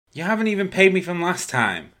You haven't even paid me from last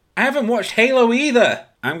time. I haven't watched Halo either.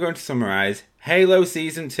 I'm going to summarize Halo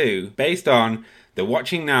Season 2 based on the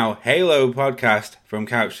Watching Now Halo podcast from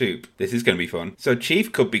Couch Soup. This is going to be fun. So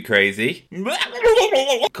Chief could be crazy.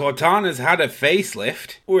 Cortana's had a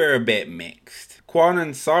facelift. We're a bit mixed. Quan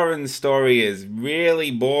and Soren's story is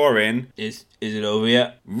really boring. Is it over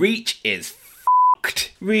yet? Reach is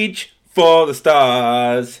fucked. Reach for the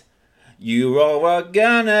stars. You all are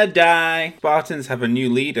gonna die. Spartans have a new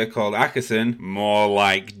leader called Ackerson. More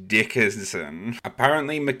like Dickerson.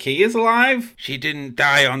 Apparently McKee is alive? She didn't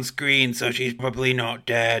die on screen, so she's probably not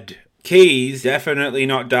dead. Key's definitely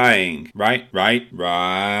not dying. Right.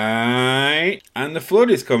 And the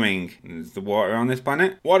flood is coming. Is the water on this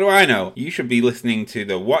planet? What do I know? You should be listening to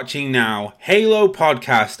the Watching Now Halo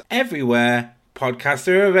podcast everywhere podcasts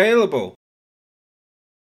are available.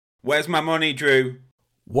 Where's my money, Drew?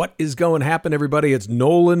 What is going to happen, everybody? It's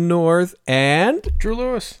Nolan North and Drew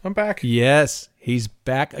Lewis. I'm back. Yes, he's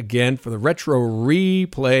back again for the Retro Rewind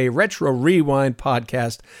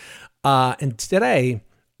podcast. And today,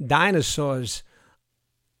 dinosaurs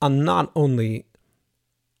are not only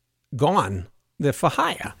gone, they're for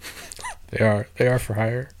hire. They are for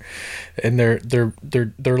hire, and they're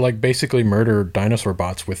like basically murder dinosaur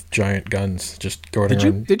bots with giant guns just going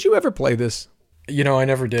around. Did you ever play this? You know, I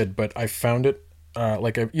never did, but I found it.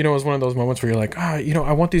 It was one of those moments where you're like,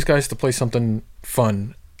 I want these guys to play something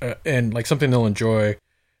fun and like something they'll enjoy.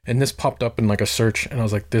 And this popped up in like a search, and I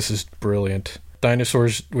was like, this is brilliant.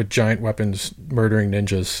 Dinosaurs with giant weapons murdering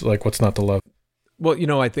ninjas. Like, what's not to love? Well,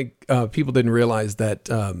 I think people didn't realize that,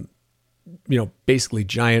 basically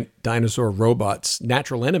giant dinosaur robots'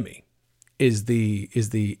 natural enemy is the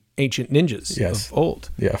ancient ninjas of old.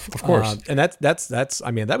 Yeah, of course. And that's.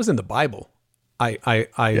 I mean, that was in the Bible.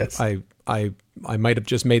 I might have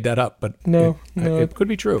just made that up, but it could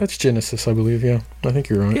be true. That's Genesis, I believe. Yeah, I think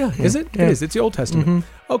you're right. Yeah, is it? Yeah. It is. It's the Old Testament.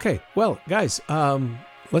 Mm-hmm. Okay, well, guys,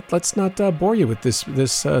 let's not bore you with this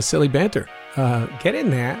silly banter. Get in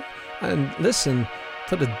there and listen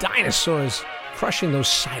to the dinosaurs crushing those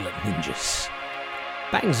silent ninjas.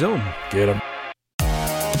 Bang zoom. Get them.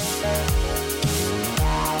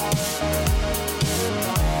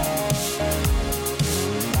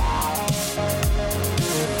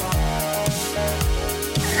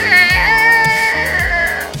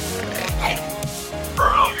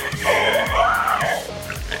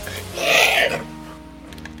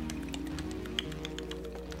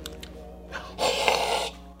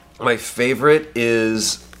 My favorite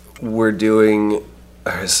is we're doing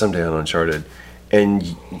someday on Uncharted,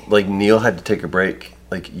 and like Neil had to take a break.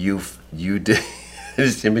 Like you did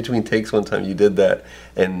just in between takes one time. You did that,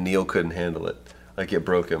 and Neil couldn't handle it. Like it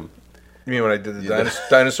broke him. You mean when I did the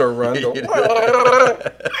dinosaur run?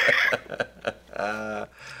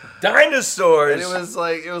 Dinosaurs. And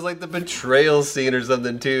it was like the betrayal scene or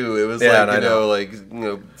something too. It was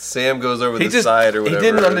Sam goes over the side or whatever. He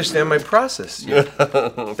didn't understand my process.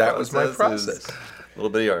 That was my process.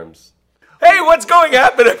 Little bitty arms. Hey, what's going to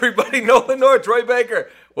happen, everybody? Nolan North, Troy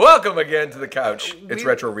Baker. Welcome again to the couch. It's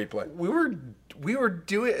Retro Replay. We were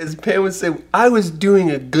doing, as Pam would say, I was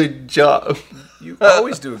doing a good job. You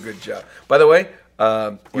always do a good job. By the way,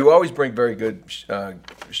 you always bring very good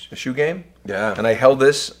shoe game. Yeah. And I held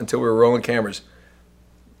this until we were rolling cameras.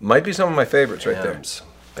 Might be some of my favorites right there.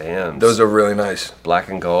 Bams. Those are really nice. Black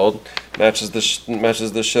and gold. Matches the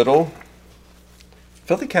shittle.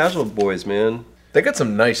 Filthy Casual boys, man. They got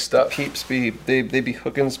some nice stuff. Peeps they be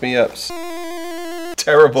hooking me up.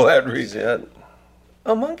 Terrible ad reads. Yeah.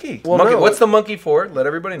 A monkey. Well, monkey. no. What's the monkey for? Let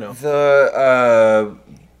everybody know. The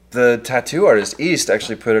tattoo artist East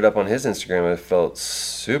actually put it up on his Instagram. I felt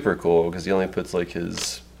super cool because he only puts like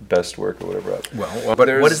his best work or whatever up. Well, but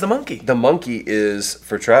what is the monkey? The monkey is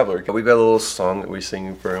for Traveler. We've got a little song that we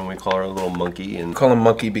sing for him. We call her a little monkey. And call him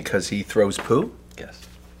monkey because he throws poo? Yes.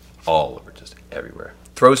 All over, just everywhere.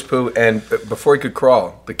 Throws poo, and before he could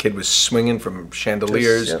crawl, the kid was swinging from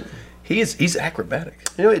chandeliers. He's acrobatic.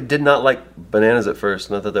 You know, he did not like bananas at first,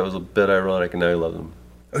 and I thought that was a bit ironic, and now he loves them.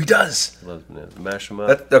 Oh, he does? He loves bananas. Mash them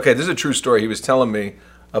up. Okay, this is a true story. He was telling me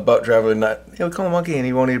about Traveler we call him monkey, and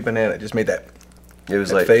he won't eat a banana. Just made that. It was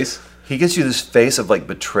that like face. He gives you this face of like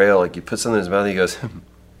betrayal. Like you put something in his mouth, and he goes.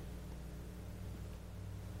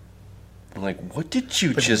 I'm like, what did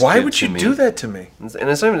you just? Why would you do that to me? And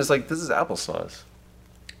it's not even. It's like this is applesauce.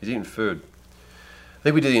 He's eating food. I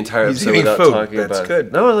think we did the entire he's episode without talking about. That's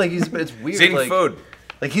good. No, like it's weird. He's eating food.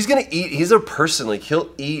 Like he's gonna eat. He's a person. Like he'll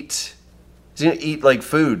eat. He's gonna eat like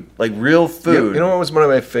food, like real food. You know what was one of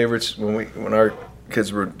my favorites when our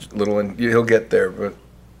kids were little, and he'll get there, but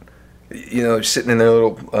sitting in their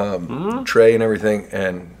little tray and everything,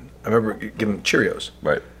 and I remember giving Cheerios.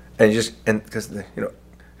 Right. And you just, and because,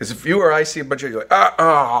 because if you or I see a bunch of, you're like,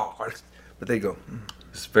 but they go,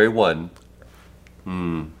 It's very one.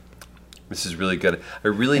 This is really good. I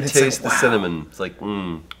really taste the cinnamon. It's like,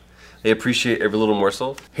 They appreciate every little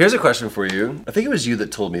morsel. Here's a question for you. I think it was you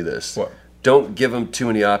that told me this. What? Don't give them too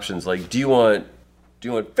many options. Like, do you want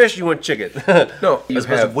fish? Do you want chicken? No, As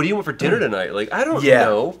opposed to, what do you want for dinner tonight? Like, I don't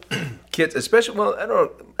know. Kids, especially, well, I don't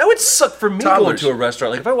know. That would suck for me Toddlers. going to a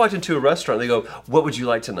restaurant. Like, if I walked into a restaurant, they go, "What would you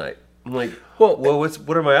like tonight?" I'm like, "Well,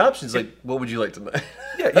 what are my options?" Like, "What would you like tonight?"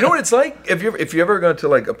 Yeah, you know what it's like? If you ever gone to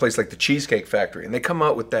like a place like the Cheesecake Factory and they come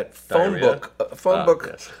out with that phone Diarrhea? book.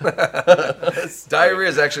 Yes. Diarrhea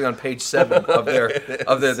is actually on page 7 of their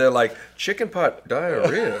they're like chicken pot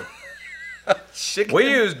diarrhea. Chicken. We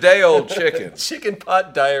use day old chicken. Chicken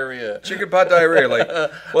pot diarrhea. Chicken pot diarrhea. Like,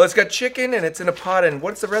 well, it's got chicken and it's in a pot, and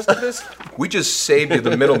what's the rest of this? We just saved you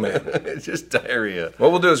the middleman. It's just diarrhea.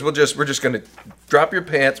 What we'll do is we're just gonna drop your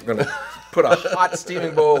pants. We're gonna put a hot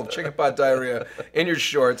steaming bowl of chicken pot diarrhea in your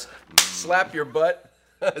shorts, slap your butt,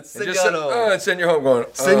 and Send just you send, home. send you home going.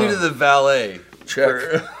 Send you to the valet. Check.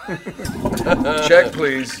 Check,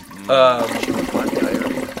 please.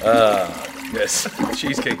 Yes,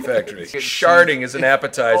 Cheesecake Factory. Sharding is an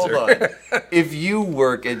appetizer. Hold on. If you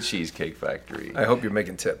work at Cheesecake Factory, I hope you're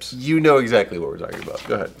making tips. you know exactly what we're talking about.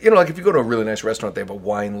 Go ahead. Like if you go to a really nice restaurant, they have a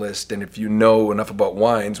wine list, and if you know enough about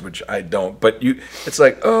wines, which I don't, but it's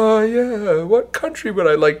like, oh yeah, what country would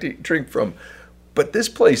I like to drink from? But this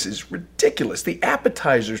place is ridiculous. The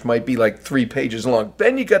appetizers might be like 3 pages long.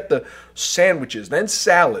 Then you got the sandwiches, then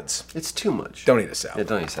salads. It's too much. Don't eat a salad. Yeah,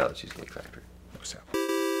 don't eat salad at Cheesecake Factory. No salad.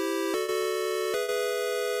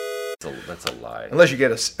 That's a lie. Unless you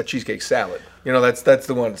get a cheesecake salad. That's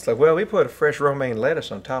the one. It's like, well, we put a fresh romaine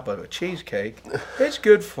lettuce on top of a cheesecake. It's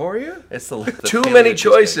good for you. It's the Too family many of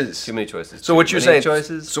cheesecake. choices. Too many choices. So what Too you're many saying?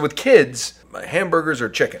 Choices. So with kids, hamburgers or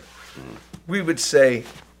chicken, we would say,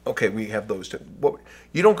 okay, we have those two.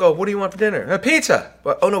 You don't go. What do you want for dinner? Pizza.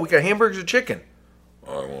 Oh no, we got hamburgers or chicken.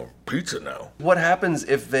 I want pizza now. What happens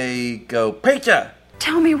if they go pizza?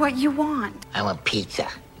 Tell me what you want. I want pizza.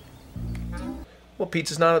 Well,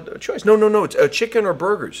 pizza's not a choice. No. It's chicken or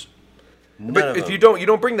burgers. But if you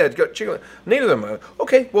don't bring that chicken. Neither of them.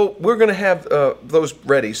 Okay, well, we're gonna have those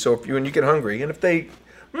ready. So if you get hungry, and if they,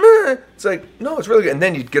 it's like, no, it's really good. And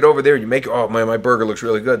then you get over there and you make, oh my burger looks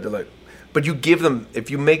really good. They're like, but you give them,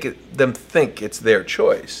 if you make them think it's their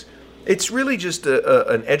choice, it's really just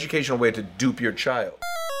an educational way to dupe your child.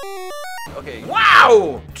 Okay.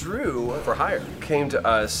 Wow! Drew For hire. came to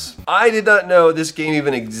us. I did not know this game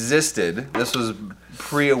even existed. This was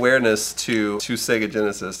pre-awareness to Sega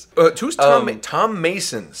Genesis. Who's Tom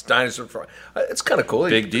Mason's Dinosaur Fry? It's kind of cool.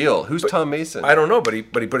 Big deal. Who's Tom Mason? I don't know, but he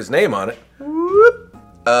put his name on it.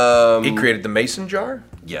 He created the Mason jar.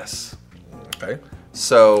 Yes. Okay,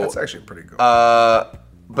 So that's actually pretty cool.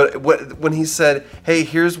 but when he said, "Hey,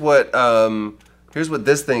 here's what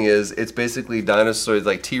this thing is," it's basically dinosaurs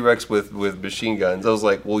like T-Rex with machine guns. I was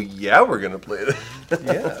like, "Well, yeah, we're gonna play it."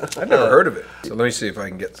 Yeah, I've never heard of it. So let me see if I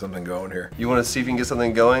can get something going here. You want to see if you can get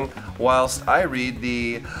something going whilst I read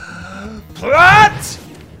the plot.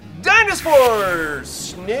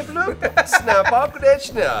 Dinosaurs! Snipploop, snap up the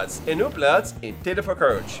schnaz, en upplats inte det för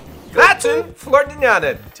courage. Latin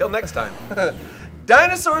Flordignane. Till next time.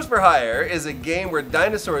 Dinosaurs for Hire is a game where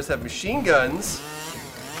dinosaurs have machine guns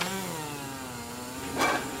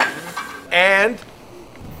And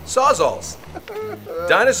sawzalls.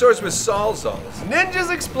 Dinosaurs with sawzalls. Ninjas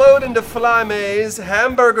explode into flames,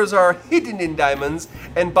 hamburgers are hidden in diamonds,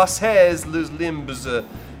 and bosses lose limbs.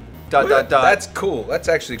 That's cool. That's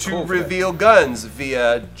actually To cool. reveal guns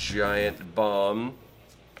via giant bomb.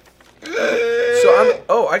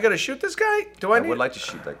 So I gotta shoot this guy? Do I I need? would like to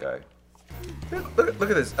shoot that guy. Look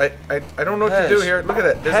at this. I don't know what to do here. Look at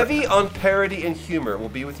that. There's Heavy on parody and humor. We'll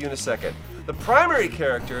be with you in a second. The primary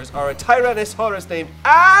characters are a Tyrannosaurus named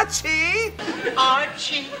Archie.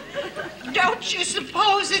 Archie, don't you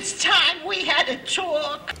suppose it's time we had a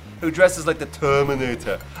talk? Who dresses like the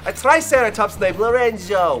Terminator. A Triceratops named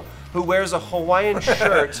Lorenzo, who wears a Hawaiian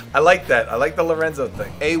shirt. I like that. I like the Lorenzo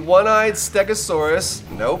thing. A one-eyed Stegosaurus,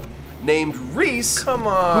 named Reese. Come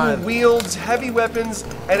on. Who wields heavy weapons,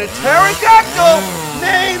 and a pterodactyl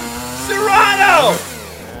named Serrano.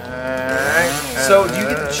 So do you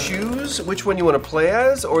get to choose which one you want to play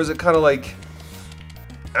as, or is it kind of like,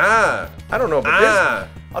 I don't know, but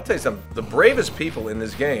I'll tell you something. The bravest people in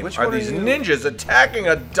this game Which are one are these you? ninjas attacking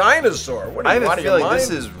a dinosaur. What I are you have out a of your feeling mind? this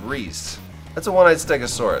is Reese. That's a one-eyed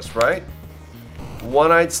Stegosaurus, right?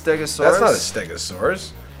 One-eyed Stegosaurus? That's not a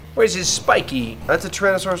Stegosaurus. Where's his spiky? That's a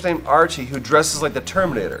Tyrannosaurus named Archie who dresses like the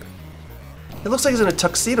Terminator. It looks like he's in a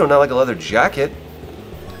tuxedo, not like a leather jacket.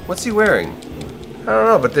 What's he wearing? I don't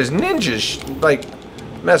know, but there's ninjas like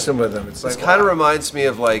messing with him. It's like This kind of reminds me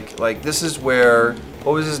of like this is where,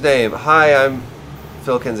 what was his name? Hi, I'm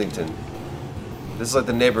Phil Kensington. This is like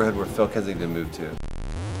the neighborhood where Phil Kensington moved to.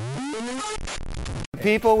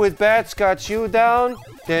 People with bats got you down?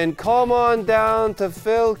 Then come on down to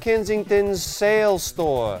Phil Kensington's sales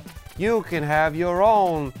store. You can have your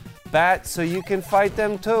own bat so you can fight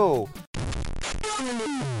them too.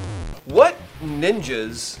 What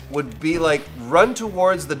ninjas would be like run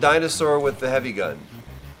towards the dinosaur with the heavy gun?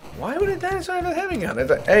 Why would a dinosaur have a heavy gun? It's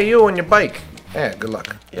like, hey, you on your bike. Yeah, good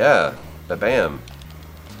luck. Yeah, bam.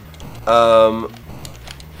 Hi.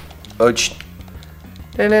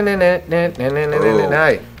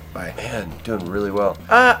 Bye. Man, doing really well.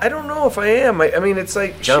 I don't know if I am. I mean, it's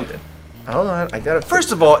like Jump. Hold on, I gotta.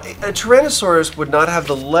 First of all, a Tyrannosaurus would not have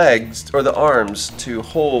the legs or the arms to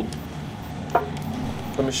hold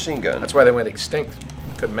the machine gun. That's why they went extinct.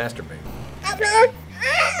 Couldn't masturbate.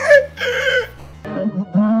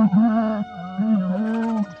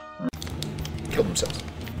 Killed themselves.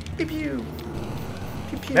 Pew pew.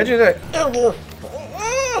 Pew pew. Imagine that.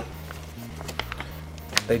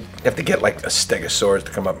 They have to get like a stegosaurus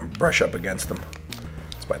to come up and brush up against them.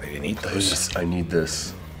 That's why they didn't eat those. I need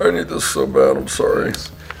this. I need this so bad. I'm sorry.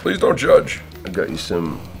 Please don't judge. I got you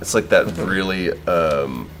some. It's like that really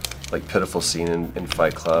like pitiful scene in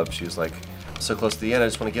Fight Club. She was like, I'm so close to the end. I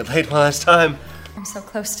just want to get laid one last time. I'm so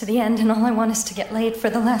close to the end, and all I want is to get laid for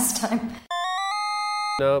the last time.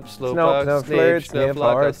 Nope, slow No, puck, flirts, snip,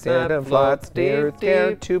 flirts, snap, stand flop, flirts, dear,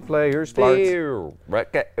 dear, two players, flirts.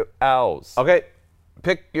 Owls. Okay,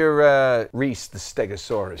 pick your Reese, the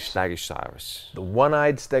Stegosaurus. Stegosaurus. The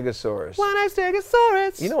one-eyed Stegosaurus. One-eyed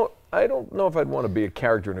Stegosaurus. You know, I don't know if I'd want to be a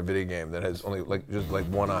character in a video game that has only just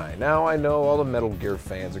one eye. Now I know all the Metal Gear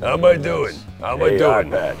fans are going to be nuts. How am I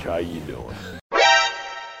doing? Patch, how you doing?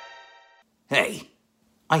 Hey,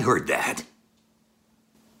 I heard that.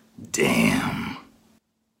 Damn.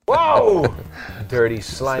 Whoa! Dirty,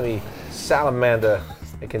 slimy salamander.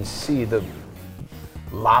 I can see the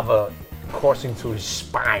lava coursing through his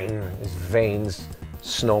spine, his veins,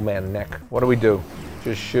 snowman neck. What do we do?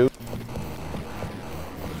 Just shoot?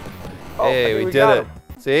 Oh, I Hey, think we did got it. him.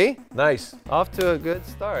 See? Nice. Off to a good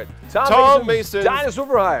start. Tom Mason's Dinosaur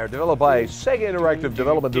for Hire, developed by Sega Interactive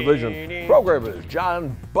Development Division. Programmers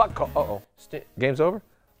John Buck. Uh-oh. Game's over?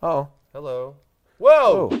 Uh-oh. Hello.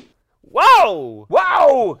 Whoa! Oh. Whoa!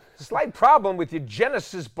 Wow! Slight problem with your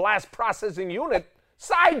Genesis Blast Processing Unit.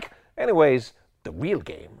 Psych! Anyways, the real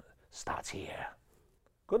game starts here.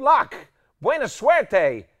 Good luck. Buena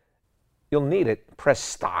suerte. You'll need it. Press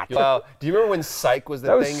start. Wow. Do you remember when Psych was the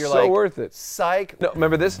That was thing? You're so like, worth it. Psych? No,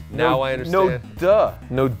 remember this? Now No, I understand. No duh.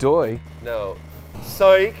 No doy. No.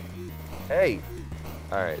 Psych. Hey.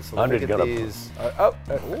 All right. So let me Under's get gonna these.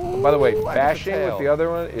 By the way, Ooh, I got the bashing with tail. the other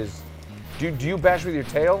one is. Do you bash with your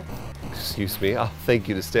tail? Excuse me. I'll thank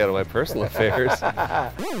you to stay out of my personal affairs.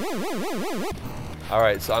 All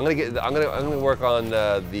right. So I'm gonna work on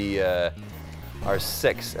our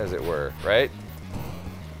 6, as it were. Right?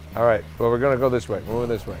 All right. Well, we're gonna go this way. We're moving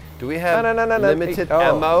this way. Do we have limited Oh.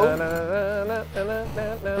 ammo? I'll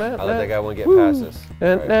let that guy one get past us.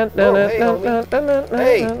 Right. Oh, hey, homie.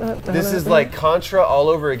 Hey, this is like Contra all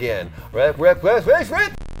over again. Rep.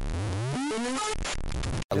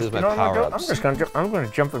 I lose my power ups. I'm gonna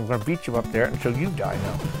jump and I'm gonna beat you up there until you die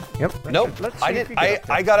now. Yep. Nope. Let's see I if did. you get up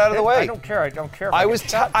there. I got out of the way. I don't care. I don't care. if I get was.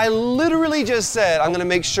 shot. I literally just said I'm gonna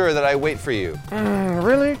make sure that I wait for you.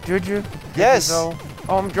 Really? Did you? Yes. Oh,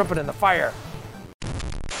 I'm jumping in the fire.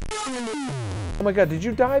 Oh my God! Did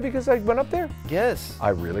you die because I went up there? Yes. I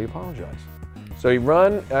really apologize. So you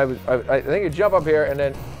run. I think you jump up here and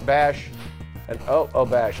then bash, and oh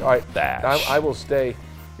bash. All right. Bash. I will stay.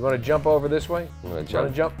 You want to jump over this way? I'm gonna You want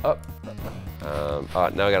to jump up?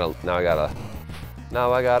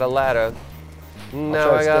 Now I got a ladder. Now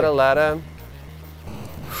try I to got stay. a ladder.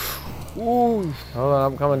 Ooh. Hold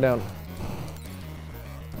on, I'm coming down.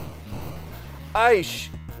 Aish.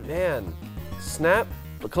 Man. Snap.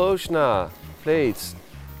 Kloshna. Plates.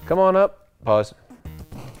 Come on up. Pause.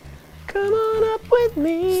 Come on up with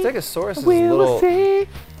me. Stegosaurus is a We will little. see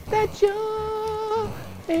that you're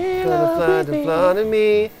in Gonna love fly with to me. fly to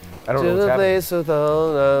me. I don't to know what's the happening. place with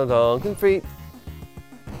all and free.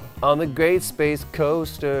 On the Great Space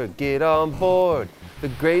Coaster, get on board. The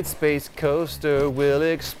Great Space Coaster will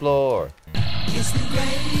explore. It's the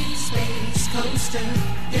Great Space Coaster.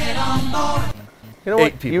 Get on board. You know 8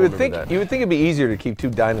 what? people You would remember think that. you would think it'd be easier to keep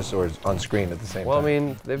 2 dinosaurs on screen at the same Well, I time.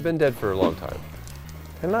 mean, they've been dead for a long time.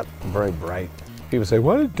 They're not very bright. People say,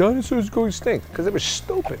 why did dinosaurs go extinct? Because they were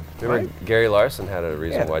stupid. Remember Right? Gary Larson had a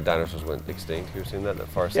reason Yeah. why dinosaurs went extinct. You ever seen that? That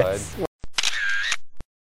Far Yes. Side?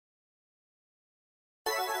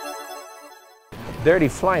 Dirty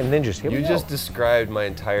flying ninjas. Here You we just go. described my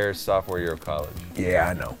entire sophomore year of college. Yeah,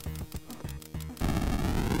 I know.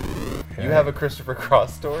 You have a Christopher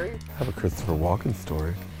Cross story? I have a Christopher Walken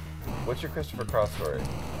story. What's your Christopher Cross story?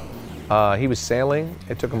 He was sailing.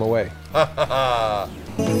 It took him away.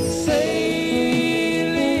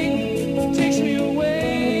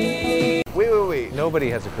 Wait. Nobody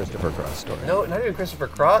has a Christopher Cross story. No, not even Christopher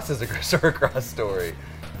Cross is a Christopher Cross story.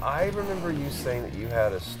 I remember you saying that you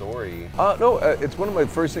had a story. No, it's one of my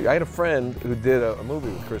first things. I had a friend who did a movie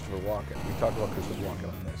with Christopher Walken. We talked about Christopher Walken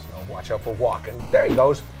on this. You know, watch out for Walken. There he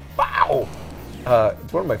goes. Wow!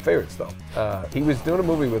 It's one of my favorites, though. He was doing a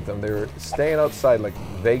movie with them. They were staying outside, like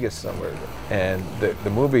Vegas somewhere. And the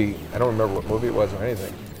movie, I don't remember what movie it was or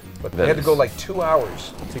anything, but they had to go like 2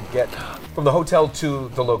 hours to get from the hotel to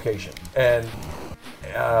the location. And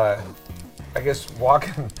I guess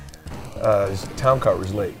Walken, his town car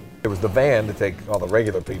was late. It was the van to take all the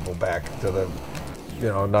regular people back to the, you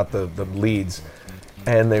know, not the leads.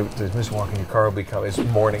 And they Mr. Walken, your car will be coming. It's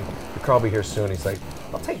morning. Your car will be here soon. He's like,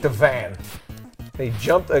 I'll take the van. And he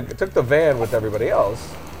jumped, took the van with everybody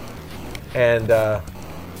else. And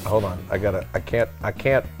hold on, I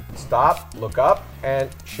can't stop, look up, and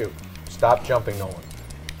shoot. Stop jumping, Nolan.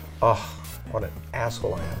 Oh, what an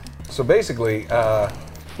asshole I am. So basically, they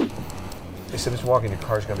said, Mr. Walken, your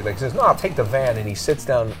car's gonna be late. He says, no, I'll take the van. And he sits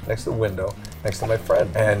down next to the window, next to my friend.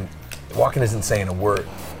 And Walken isn't saying a word.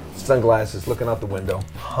 Sunglasses, looking out the window,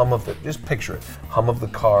 hum of it, just picture it. Hum of the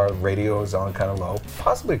car, radio is on kind of low,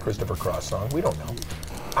 possibly a Christopher Cross song, we don't know.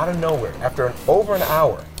 Out of nowhere, after over an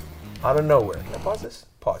hour, out of nowhere. Can I pause this?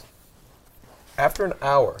 Pause. After an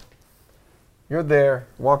hour, you're there,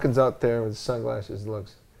 Walken's out there with his sunglasses,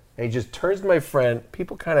 looks, and he just turns to my friend,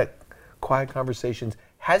 people kind of quiet conversations,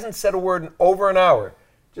 hasn't said a word in over an hour,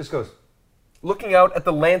 just goes, looking out at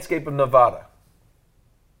the landscape of Nevada.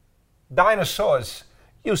 Dinosaurs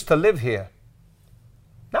used to live here.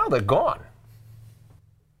 Now they're gone.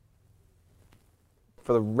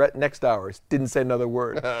 For the next hours, didn't say another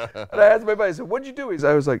word. And I asked my buddy, I said, what'd you do?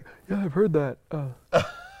 I was like, yeah, I've heard that.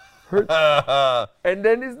 And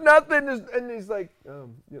then there's nothing. And he's like,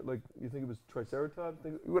 you think it was Triceratops?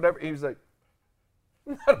 Whatever. He was like,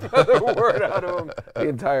 not another word out of him the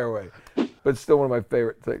entire way. But still one of my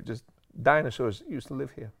favorite things. Just dinosaurs used to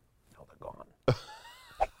live here. Now they're gone.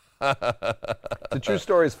 It's a true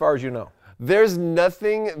story as far as you know. There's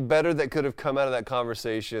nothing better that could have come out of that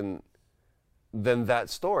conversation than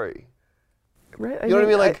that story. Right? You know what I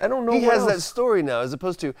mean? Like, I don't know he what has else. that story now, as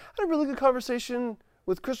opposed to, I had a really good conversation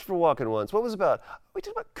with Christopher Walken once. What was it about? We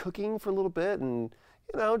talked about cooking for a little bit and,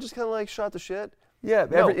 you know, just kind of like shot the shit. Yeah,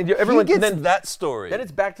 No, everyone he gets then, that story. Then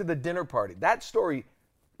it's back to the dinner party. That story,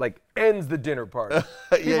 like, ends the dinner party.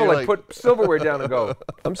 Yeah, People you're like put silverware down and go,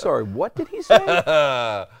 I'm sorry, what did he say?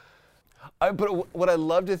 But what I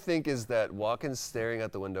love to think is that Walken's staring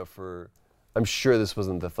out the window for, I'm sure this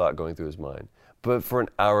wasn't the thought going through his mind, but for an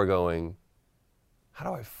hour going, how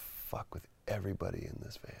do I fuck with everybody in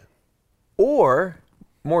this van? Or,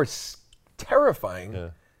 more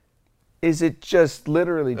terrifying, is it just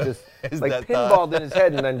literally just like pinballed in his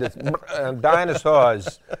head and then just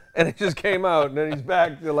dinosaurs, and it just came out and then he's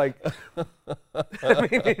back to like, I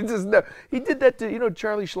mean, he did that to,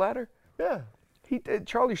 Charlie Schlatter? Yeah.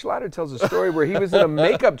 Charlie Schlatter tells a story where he was in a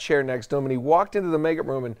makeup chair next to him and he walked into the makeup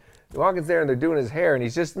room and Walken's there and they're doing his hair and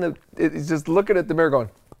he's just he's just looking at the mirror going.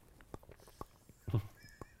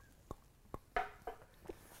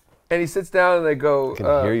 And he sits down and they go, I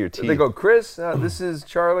can hear your teeth. They go, Chris, this is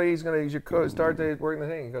Charlie. He's going to use your start to working the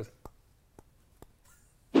thing. He goes,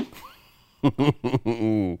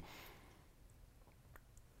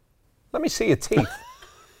 let me see your teeth.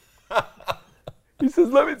 He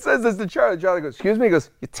says this to Charlie. Charlie goes, excuse me? He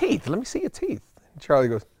goes, your teeth. Let me see your teeth. And Charlie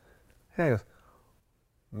goes, yeah. He goes,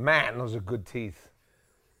 man, those are good teeth.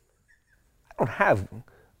 I don't have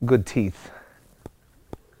good teeth.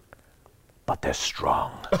 But they're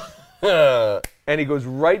strong. And he goes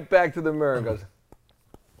right back to the mirror and goes,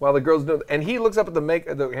 while the girl's doing, and he looks up at the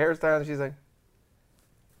hairstyle and she's like,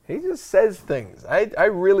 he just says things. I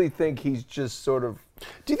really think he's just sort of.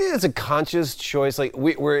 Do you think that's a conscious choice? Like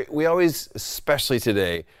we always, especially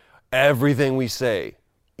today, everything we say,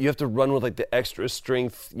 you have to run with like the extra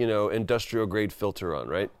strength, industrial grade filter on,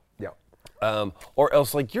 right? Yeah. Or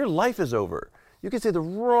else like your life is over. You can say the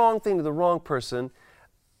wrong thing to the wrong person,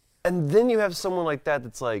 and then you have someone like that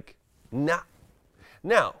that's like, nah.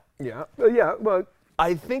 Now. Yeah. Yeah. Well,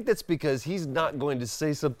 I think that's because he's not going to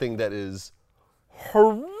say something that is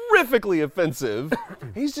horrifically offensive.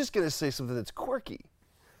 He's just going to say something that's quirky,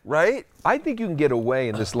 right? I think you can get away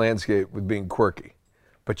in this landscape with being quirky,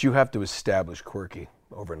 but you have to establish quirky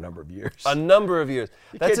over a number of years. A number of years.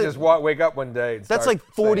 You can't just wake up one day and That's start like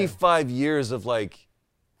 45 years of like,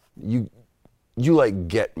 you like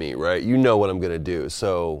get me, right? You know what I'm going to do.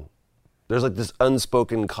 So there's like this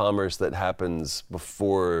unspoken commerce that happens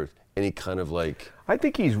before any kind of like I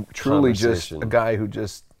think he's truly just a guy who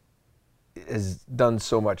just has done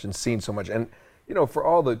so much and seen so much. And, you know, for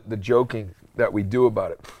all the joking that we do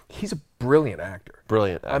about it, he's a brilliant actor.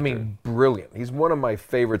 Brilliant actor. I mean, brilliant. He's one of my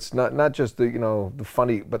favorites, not just the, you know, the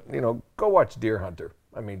funny, but, you know, go watch Deer Hunter.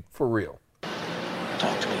 I mean, for real.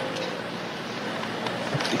 Talk to me.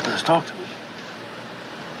 Let's talk to me.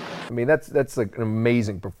 I mean, that's like an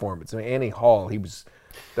amazing performance. I mean, Annie Hall, he was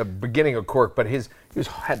the beginning of Cork, but he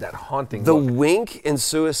had that haunting The look. wink in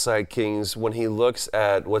Suicide Kings when he looks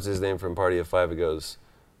at, what's his name from Party of Five, he goes,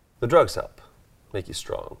 the drugs help make you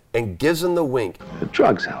strong, and gives him the wink. The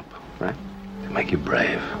drugs help, right? They make you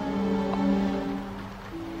brave.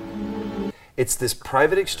 It's this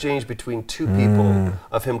private exchange between two people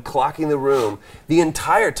of him clocking the room. The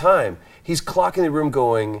entire time, he's clocking the room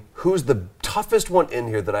going, who's the toughest one in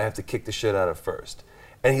here that I have to kick the shit out of first?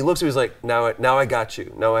 And he looks at me, he's like, now I got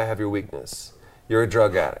you. Now I have your weakness. You're a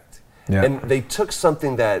drug addict. Yeah. And they took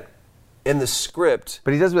something that, in the script...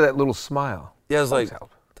 But he does with that little smile. Yeah, it's like,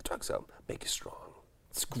 help. the drugs help, make you strong.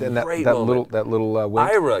 It's Then great that moment. little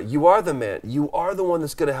wink. Ira, you are the man. You are the one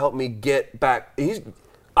that's going to help me get back.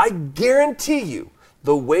 I guarantee you,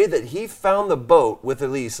 the way that he found the boat with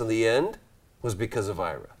Elise in the end was because of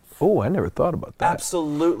Ira. Oh, I never thought about that.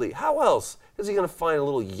 Absolutely. How else is he going to find a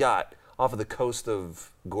little yacht off of the coast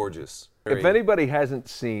of Gorgeous? If anybody hasn't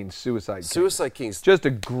seen Suicide Kings, just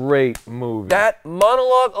a great movie. That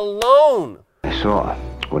monologue alone. I saw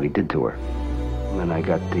what he did to her. And then I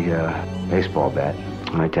got the baseball bat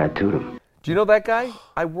and I tattooed him. Do you know that guy?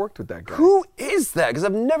 I worked with that guy. Who is that? Because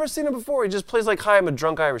I've never seen him before. He just plays like, hi, I'm a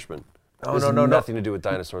drunk Irishman. Oh, There's no. nothing to do with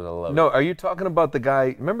dinosaurs. I love it. No, are you talking about the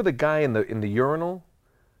guy? Remember the guy in the urinal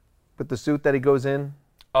with the suit that he goes in?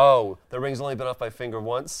 Oh, the ring's only been off my finger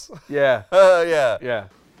once? Yeah. Yeah. Yeah.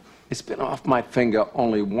 It's been off my finger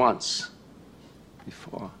only once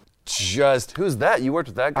before. Who's that? You worked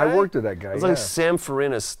with that guy? I worked with that guy. It's like Sam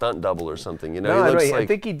Farina's stunt double or something, you know? No, He looks I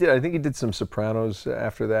think he did. I think he did some Sopranos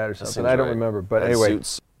after that or something. seems I don't right. remember. But And anyway,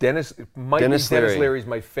 Suits. Dennis Leary's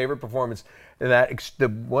my favorite performance. And the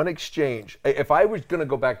one exchange. If I was gonna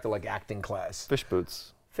go back to like acting class, Fish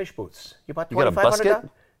boots. Fish boots. You bought You got a $2,500?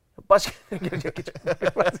 busket?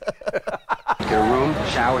 Get a room,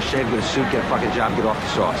 shower, shave, get a suit, get a fucking job, get off the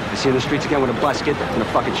sauce. I see you in the streets again with a busket and a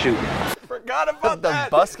fucking shoot. Forgot about that.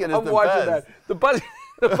 The busket is I'm the watching best. that.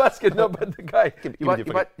 The busket. No, but the guy. You me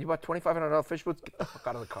the bought $2,500 fish boots. Get the fuck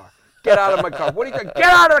out of the car. Get out of my car. What are you doing? Get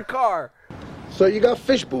out of the car. So you got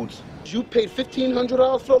fish boots. You paid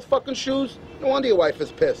 $1,500 for those fucking shoes? No wonder your wife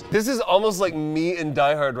is pissed. This is almost like me in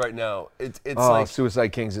Die Hard right now. It's like Suicide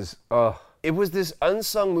Kings is. It was this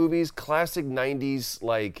unsung movies, classic '90s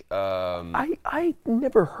like. I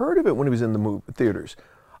never heard of it when it was in the movie theaters.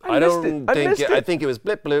 I think it was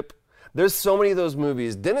blip bloop. There's so many of those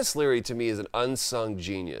movies. Dennis Leary to me is an unsung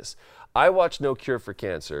genius. I watched No Cure for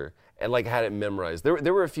Cancer and like had it memorized.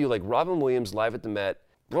 There were a few like Robin Williams live at the Met.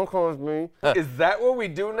 Don't call with me. Is that what we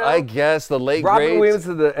do now? I guess the late Robin great Williams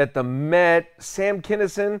at the Met. Sam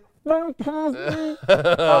Kinison.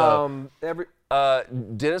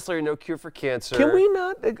 Dennis Leary, No Cure for Cancer. Can we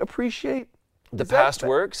not appreciate The Past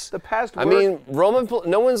Works? The Past I Works. mean,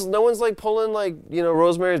 no one's like pulling like, you know,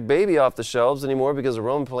 Rosemary's Baby off the shelves anymore because of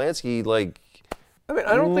Roman Polanski like I mean,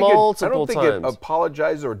 I don't think it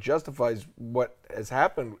apologizes or justifies what has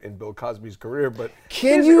happened in Bill Cosby's career, but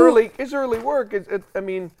his early work I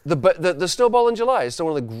mean, the Snowball in July is still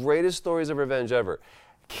one of the greatest stories of revenge ever.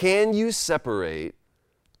 Can you separate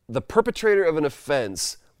the perpetrator of an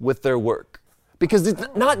offense with their work? Because it's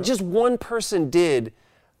not just one person did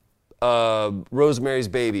Rosemary's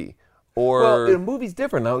Baby, or well, the movie's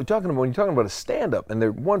different now. When you're talking about a stand-up and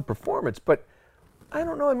they're one performance, but I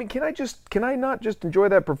don't know. I mean, can I not just enjoy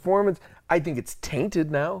that performance? I think it's tainted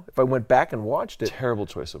now. If I went back and watched it, terrible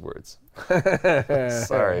choice of words.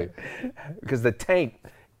 Sorry, because the taint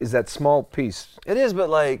is that small piece. It is, but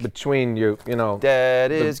like between you know.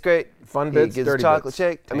 That is great. Fun bits, he dirty chocolate bits.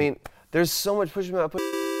 shake. I mean, there's so much pushing out.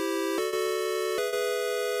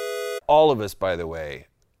 All of us, by the way,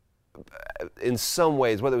 in some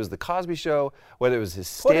ways, whether it was the Cosby Show, whether it was his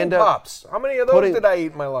stand-up. Pudding Pops. How many of those did I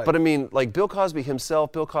eat in my life? But I mean, like Bill Cosby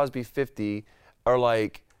himself, Bill Cosby 50, are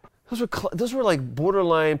like, those were like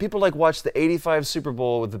borderline. People like watched the '85 Super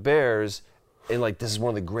Bowl with the Bears and like this is one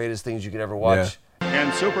of the greatest things you could ever watch.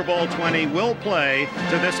 And Super Bowl 20 will play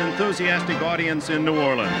to this enthusiastic audience in New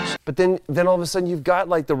Orleans. But then all of a sudden you've got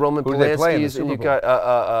like the Roman Who do they play in the Polanskis, and you've Super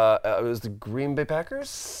got it was the Green Bay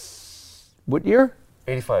Packers. What year?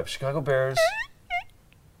 85. Chicago Bears.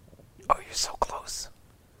 Oh, you're so close.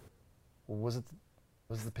 Was it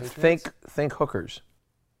the Patriots? Think hookers.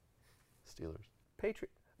 Steelers.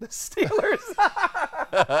 Patriots. The Steelers.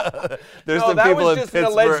 There's no, some that people was in just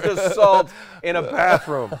Pittsburgh. an alleged assault in a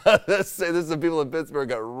bathroom. There's some people in Pittsburgh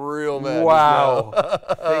got real mad. Wow.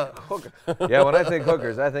 Think hooker. Yeah, when I think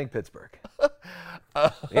hookers, I think Pittsburgh.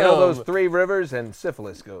 You know those 3 rivers and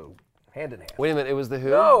syphilis go hand in hand. Wait a minute, it was the who?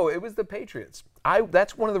 No, it was the Patriots.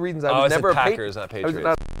 That's one of the reasons I was never a Packers, not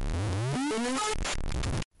Patriots.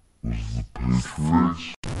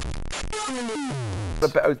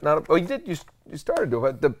 You started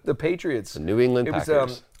to the Patriots. The New England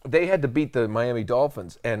Packers. They had to beat the Miami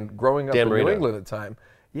Dolphins, and growing up in Marino. New England at the time,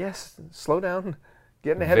 yes, slow down,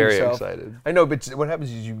 getting ahead of yourself. Very excited. I know, but what happens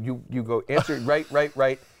is you go answer right.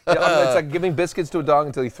 You know, it's like giving biscuits to a dog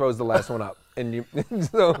until he throws the last one up, and you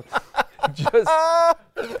so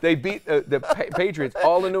they beat the Patriots.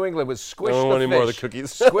 All in New England was squish the fish. More of the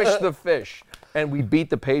cookies. Squish the fish. And we beat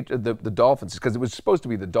the Dolphins because it was supposed to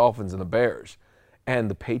be the Dolphins and the Bears, and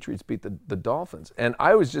the Patriots beat the Dolphins. And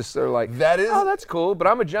I was just sort of like, oh, that's cool. But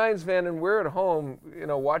I'm a Giants fan, and we're at home,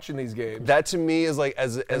 watching these games. That to me is like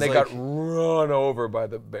and they got run over by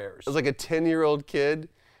the Bears. As like a 10-year-old kid,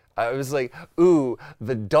 I was like, ooh,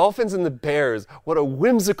 the Dolphins and the Bears. What a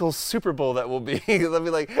whimsical Super Bowl that will be. They'll be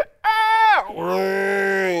like,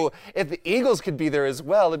 if the Eagles could be there as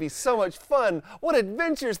well, it'd be so much fun. What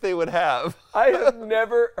adventures they would have. I have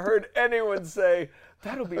never heard anyone say,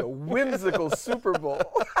 that'll be a whimsical Super Bowl.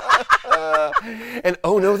 And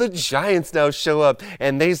oh no, the Giants now show up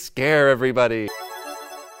and they scare everybody.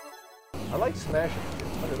 I like smashing.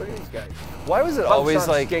 Look at these guys. Why was it Punks always on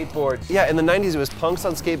like skateboards? Yeah, in the 90s it was punks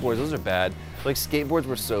on skateboards. Those are bad. Like skateboards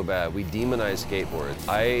were so bad. We demonized skateboards.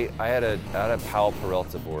 I had a Powell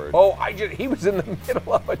Peralta board. Oh, he was in the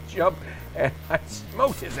middle of a jump and I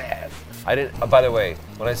smoked his ass. I didn't. By the way,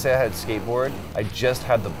 when I say I had a skateboard, I just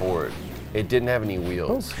had the board. It didn't have any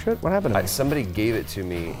wheels. Oh shit! What happened to me? Somebody gave it to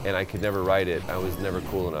me, and I could never ride it. I was never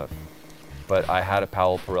cool enough. But I had a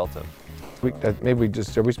Powell Peralta. Maybe we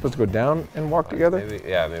just are we supposed to go down and walk together? Maybe we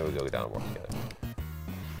go down and walk together.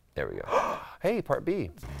 There we go. Hey, part B.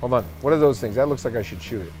 Hold on. What are those things? That looks like I should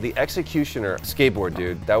shoot it. The Executioner skateboard,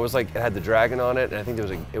 dude. That was like it had the dragon on it, and I think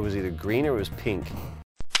it was either green or it was pink.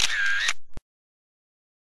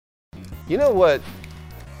 You know what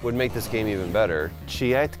would make this game even better?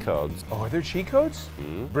 Cheat codes. Oh, are there cheat codes?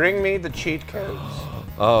 Mm-hmm. Bring me the cheat codes.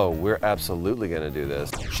 Oh, we're absolutely gonna do this.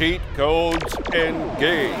 Cheat codes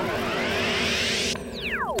engage.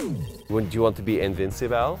 Do you want to be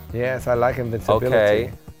invincible? Yes, I like invincibility.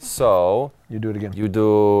 Okay, so you do it again. You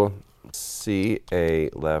do C, A,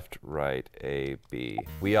 left, right, A, B.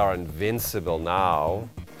 We are invincible now.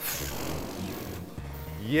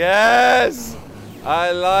 Yes,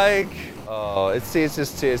 I like. Oh, it's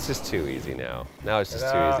just too easy now. Now it's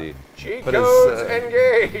just too easy. Cheat codes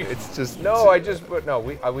engage. It's just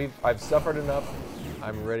I've suffered enough.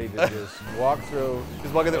 I'm ready to just walk through.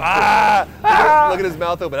 Just walking through. Look at his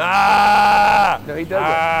mouth open. No, he does it.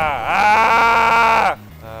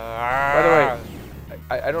 By the way,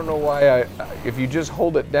 I don't know why if you just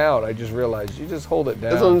hold it down, I just realized you just hold it down.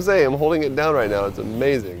 That's what I'm saying. I'm holding it down right now. It's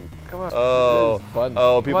amazing. Come on. Oh,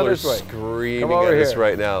 people are screaming at us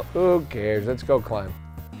right now. Who cares? Let's go climb.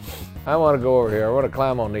 I want to go over here. I want to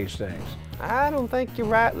climb on these things. I don't think you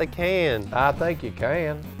rightly can. I think you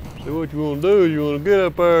can. So what you want to do is you want to get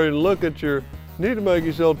up there and look at your. Need to make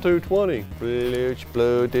yourself 220.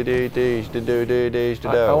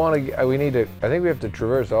 I want to. We need to. I think we have to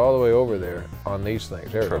traverse all the way over there on these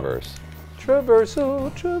things. There Traverse.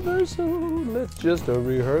 Traversal. Let's just a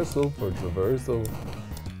rehearsal for traversal.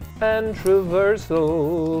 And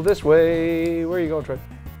traversal this way. Where are you going, Trey?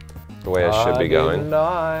 The way I should be going.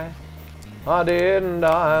 I didn't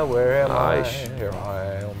die. Where am I? Here I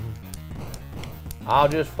am. I'll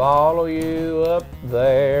just follow you up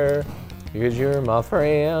there, because you're my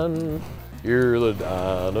friend. You're the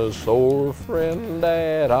dinosaur friend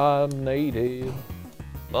that I needed.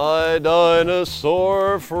 My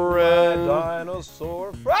dinosaur friend. My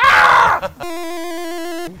dinosaur friend. Ah!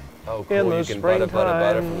 Oh, cool. You can butter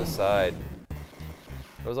from the side.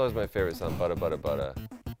 That was always my favorite sound, butter.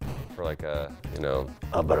 For like a,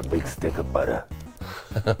 I got a big stick of butter.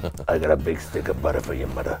 I got a big stick of butter for your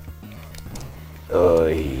mother.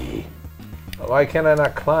 Oy. Why can I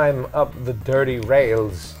not climb up the dirty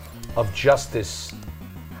rails of justice?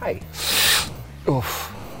 Hi.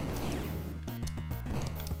 Oof.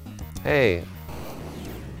 Hey.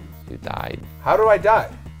 You died. How do I die?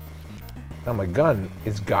 Now my gun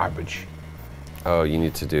is garbage. Oh, you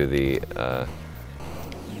need to do the,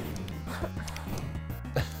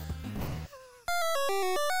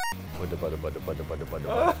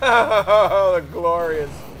 Oh, the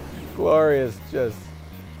glorious, just.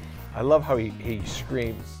 I love how he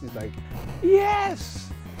screams. He's like, yes,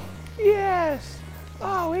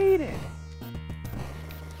 oh, eat it.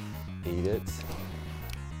 Eat it.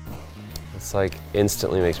 It's like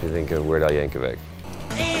instantly makes me think of Weird Al Yankovic.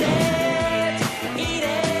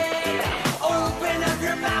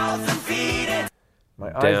 My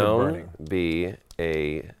eyes are burning. Down, B,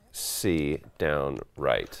 A, C, down,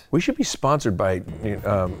 right. We should be sponsored by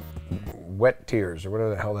Wet Tears, or whatever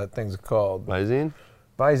the hell that thing's called. Visine?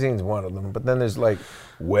 Vizine's one of them, but then there's like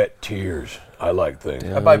Wet Tears. I like things.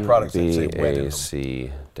 Down, I buy products that say wet in them. B, A,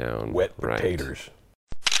 C, down, Wet right. potatoes.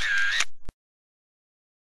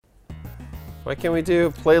 Why can't we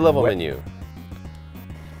do play level menu?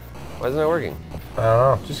 Why isn't that working? I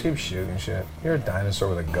don't know. Just keep shooting shit. You're a dinosaur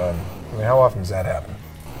with a gun. I mean, how often does that happen?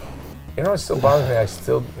 You know what still bothers me? I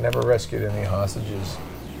still never rescued any hostages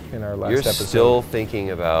in our last episode. You're still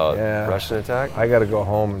thinking about Russian Attack? I gotta go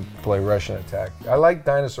home and play Russian Attack. I like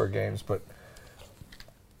dinosaur games, but...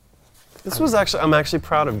 I'm actually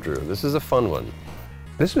proud of Drew. This is a fun one.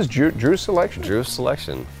 This was Drew's selection? Drew's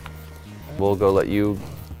selection. We'll go let you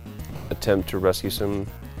attempt to rescue some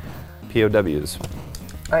POWs.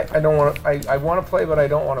 I don't want to. I want to play, but I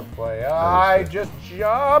don't want to play. I just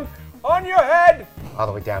jump on your head. All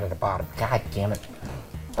the way down to the bottom. God damn it.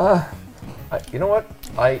 You know what?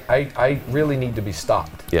 I really need to be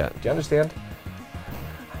stopped. Yeah. Do you understand?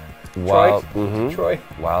 While, Troy?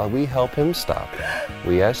 While we help him stop,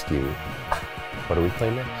 we ask you, what do we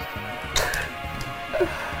play next?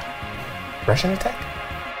 Russian Attack?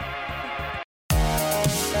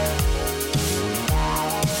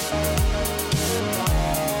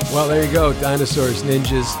 Well, there you go. Dinosaurs,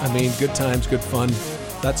 ninjas. I mean, good times, good fun.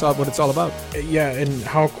 That's all what it's all about. Yeah, and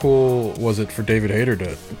how cool was it for David Hayter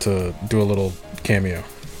to do a little cameo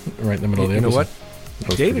right in the middle of the episode? You know what?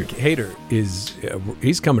 David Hayter is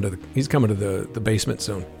he's coming to the basement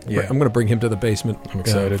soon. Yeah. I'm going to bring him to the basement. I'm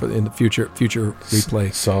excited in the future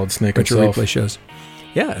replay. Solid Snake future himself. replay shows.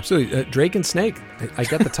 Yeah, absolutely. Drake and Snake. I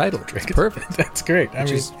get the title. It's perfect. That's great.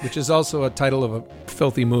 Which is also a title of a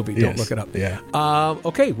filthy movie. Don't look it up. Yeah.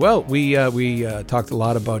 Okay. Well, we talked a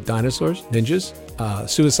lot about dinosaurs, ninjas,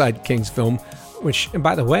 Suicide Kings film, which, and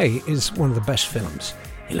by the way, is one of the best films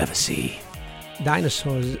you'll ever see.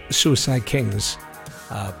 Dinosaurs, Suicide Kings.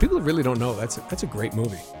 People really don't know that's a great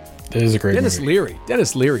movie. It is a great movie.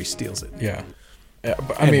 Dennis Leary steals it. Yeah. But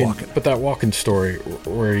that Walken story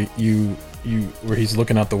where where he's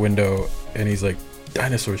looking out the window and he's like,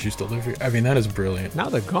 dinosaurs used to live here. I mean, that is brilliant. Now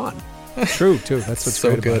they're gone. True, too. That's what's so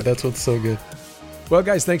great good. about it. That's what's so good. Well,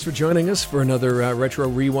 guys, thanks for joining us for another Retro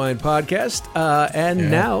Rewind podcast.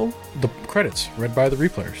 Now the credits read by the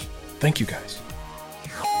replayers. Thank you, guys.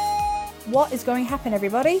 What is going to happen,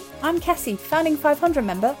 everybody? I'm Cassie, founding 500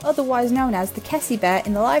 member, otherwise known as the Cassie Bear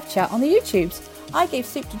in the live chat on the YouTubes. I gave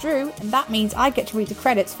soup to Drew, and that means I get to read the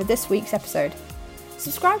credits for this week's episode.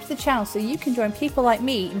 Subscribe to the channel so you can join people like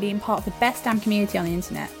me in being part of the best damn community on the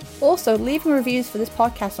internet. Also, leaving reviews for this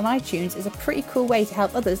podcast on iTunes is a pretty cool way to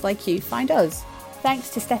help others like you find us. Thanks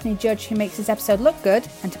to Stephanie Judge, who makes this episode look good,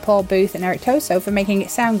 and to Paul Booth and Eric Toso for making it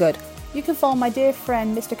sound good. You can follow my dear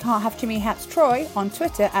friend Mr. Can't Have Too Many Hats Troy on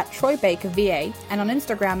Twitter at TroyBakerVA and on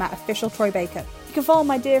Instagram at OfficialTroyBaker. You can follow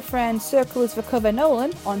my dear friend Circles for Cover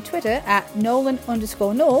Nolan on Twitter at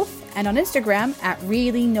Nolan_North and on Instagram at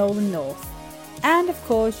ReallyNolanNorth. And of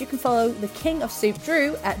course, you can follow the King of Soup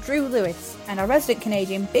Drew at Drew Lewis and our resident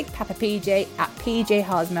Canadian Big Papa PJ at PJ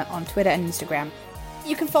Hosmer on Twitter and Instagram.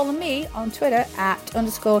 You can follow me on Twitter at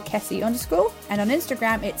 _Kessie_ and on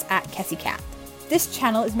Instagram it's at KessieCat. This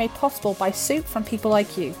channel is made possible by soup from people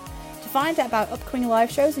like you. To find out about upcoming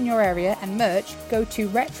live shows in your area and merch, go to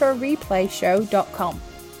RetroReplayShow.com.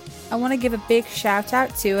 I want to give a big shout out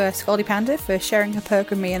to Scaldy Panda for sharing her perk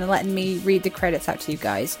with me and letting me read the credits out to you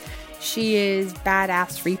guys. She is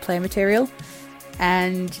badass replay material,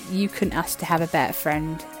 and you couldn't ask to have a better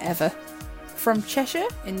friend ever. From Cheshire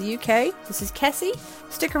in the UK, this is Kessie.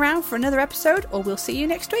 Stick around for another episode, or we'll see you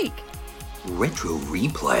next week. Retro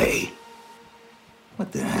Replay?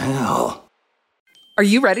 What the hell? Are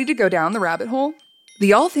you ready to go down the rabbit hole?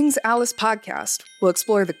 The All Things Alice podcast will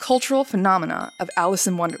explore the cultural phenomena of Alice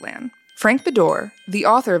in Wonderland, Frank Bedore, the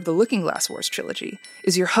author of the Looking Glass Wars trilogy,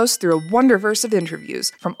 is your host through a wonderverse of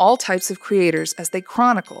interviews from all types of creators as they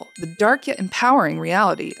chronicle the dark yet empowering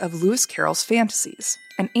reality of Lewis Carroll's fantasies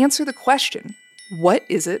and answer the question, what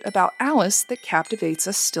is it about Alice that captivates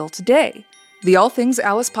us still today? The All Things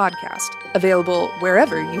Alice podcast, available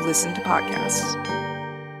wherever you listen to podcasts.